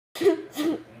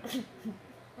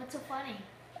funny?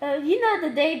 You know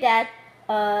the day that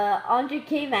Andre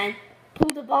came and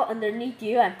pulled the ball underneath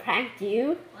you and pranked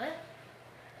you? What?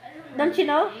 Don't you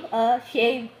know?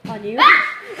 Shame on you.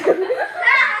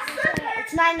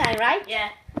 It's 9-9, right? Yeah.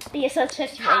 Yes, so it's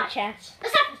 50% chance.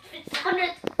 It's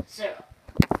 100-0.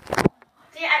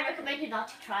 See, I recommend you not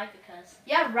to try because.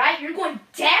 Yeah, right. You're going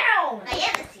down. I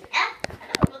am.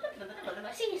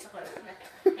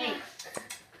 Hey.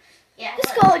 Yeah.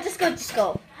 Just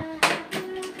go.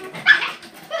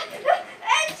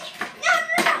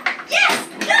 Yes!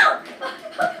 No!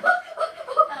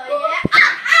 Oh, yeah.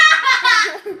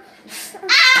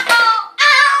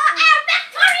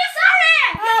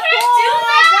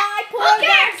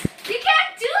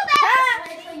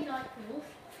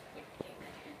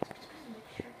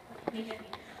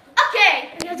 Okay,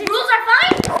 rules are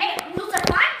fine? Hey, rules are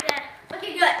fine? Yeah.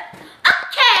 Okay, good.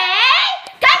 Okay,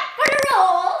 time for the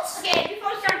rules. Okay,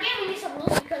 before we start game, we need some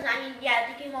rules because, yeah,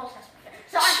 the game always has to be fair.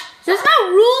 So, there's no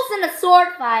rules in a sword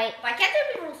fight. why can't there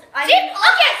be rules?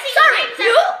 Sorry,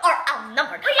 you are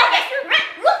outnumbered. Okay,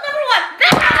 rule number 1.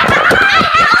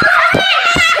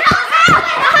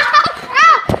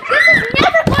 This is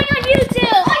never going on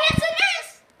YouTube. Oh, yes, it is.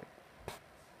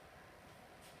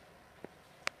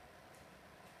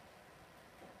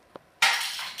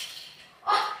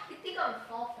 Oh, you think I would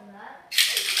fall from that?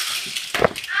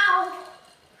 Ow!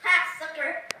 Ha,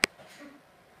 sucker!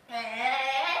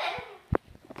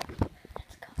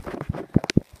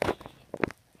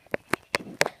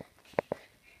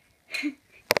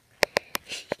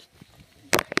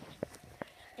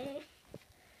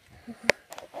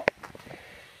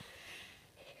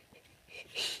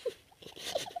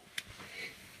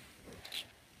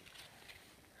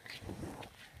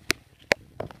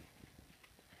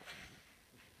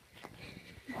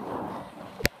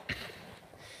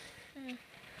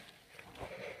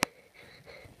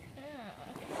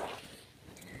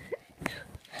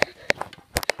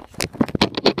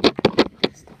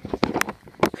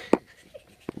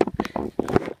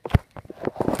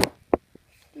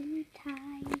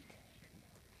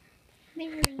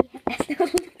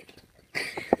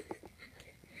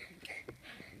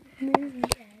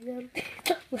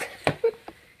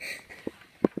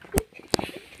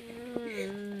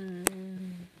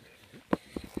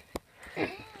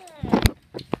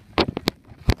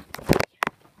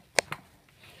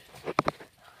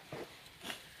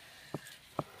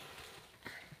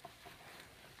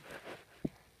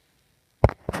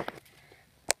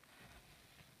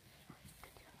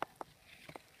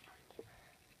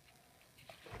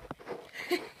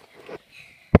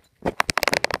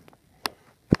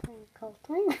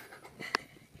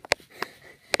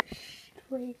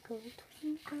 Twinkle,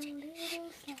 twinkle,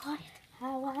 little star,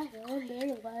 how I wonder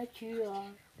what you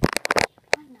are.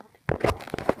 Why not?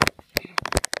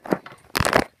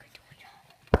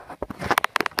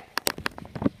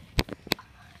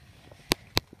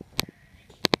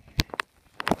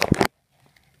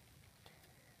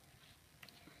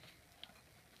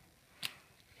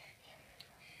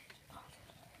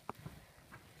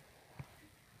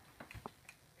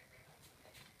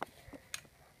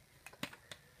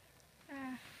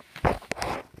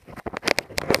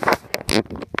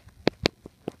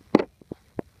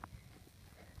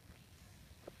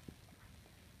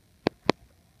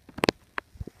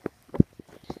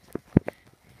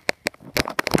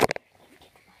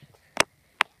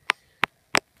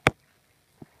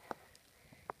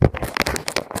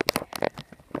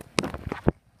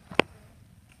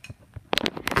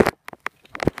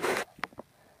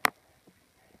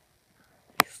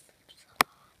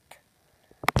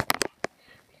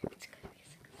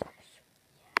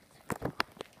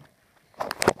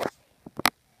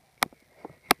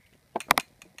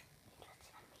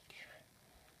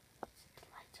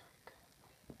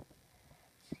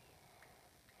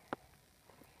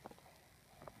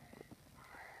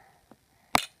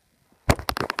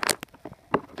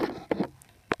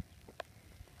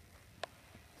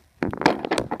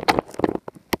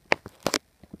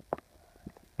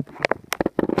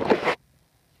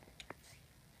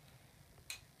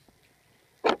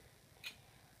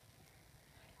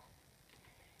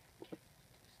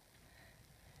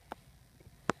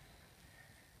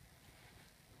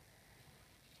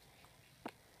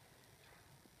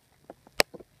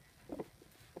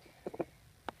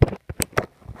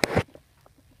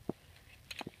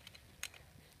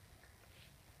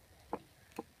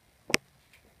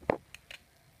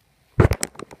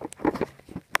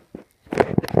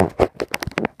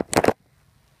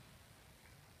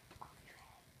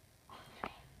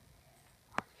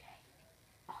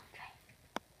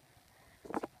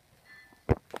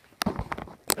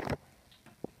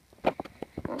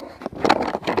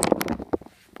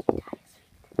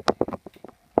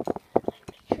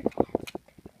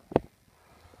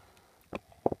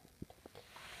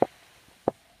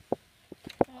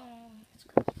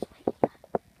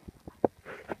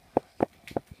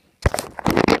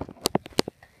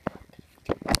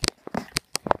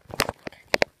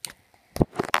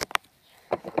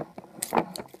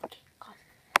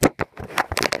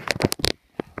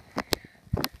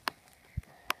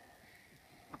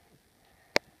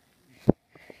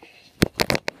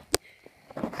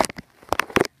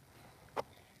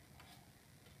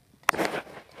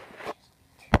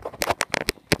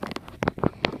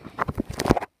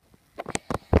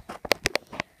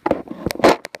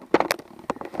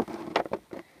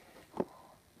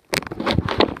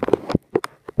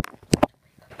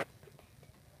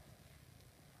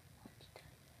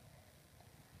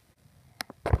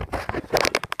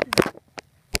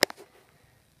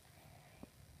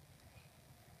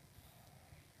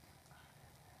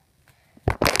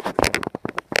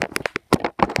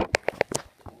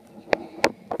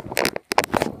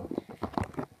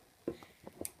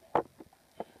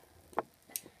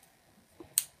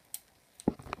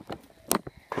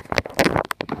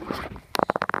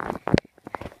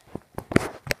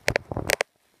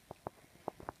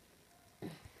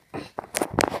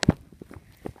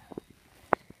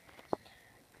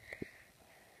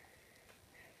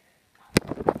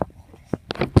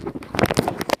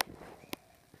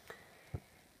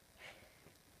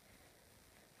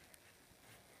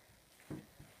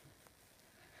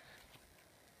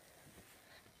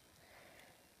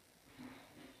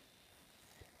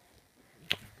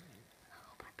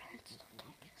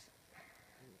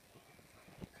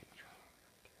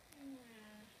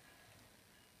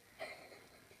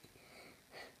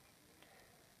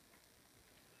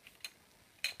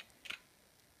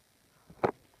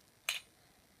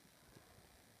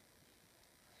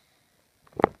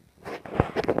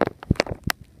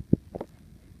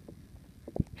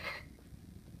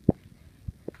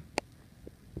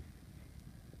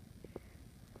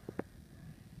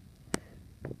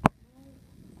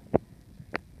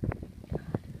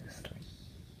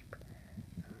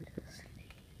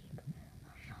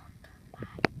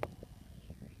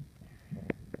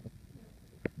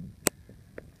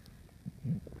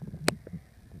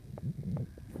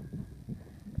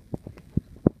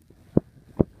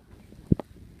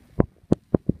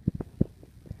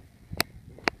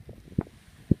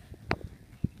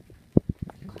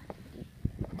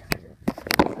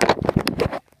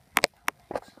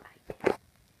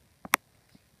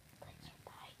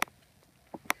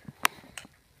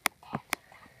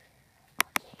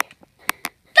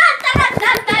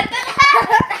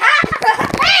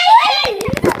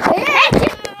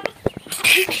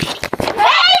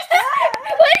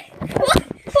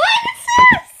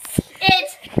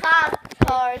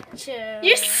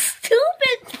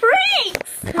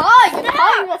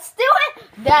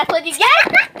 That's what you get.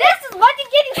 This is what you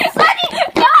get, you sonny.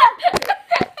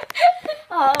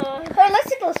 Alright, let's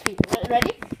tickle his feet.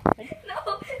 Ready?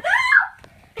 No.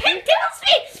 Tickle his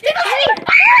feet. Tickle his feet.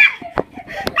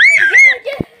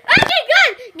 Okay,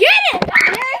 good. Get it.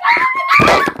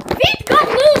 Feet got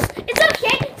loose. It's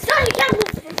okay. So you can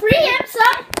free him,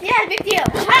 son. Yeah, big deal.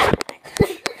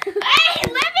 Hey,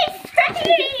 let me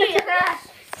free.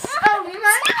 Oh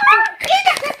my.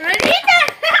 Ready?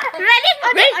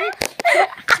 Ready?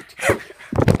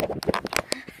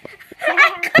 I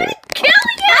couldn't kill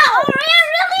you. We're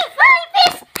really funny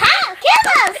fish. Kill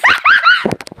us.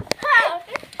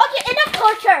 Okay, enough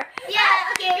torture.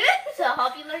 Yeah, okay. So I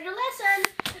hope you learned your lesson.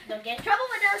 Don't get in trouble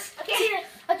with us. Okay.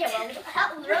 Okay, well,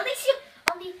 we'll release you.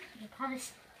 Only you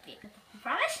promise. You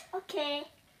promise? Okay.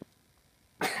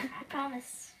 I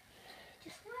promise.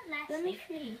 Just one last. Let me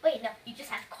free. Wait, no, you just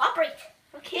have to cooperate.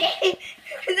 Okay.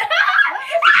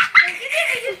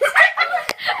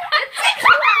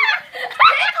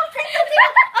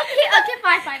 Okay,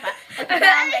 fine. Okay,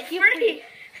 now I'll let you free.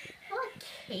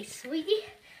 Okay, sweetie.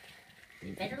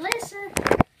 You better listen.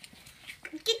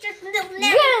 Get your little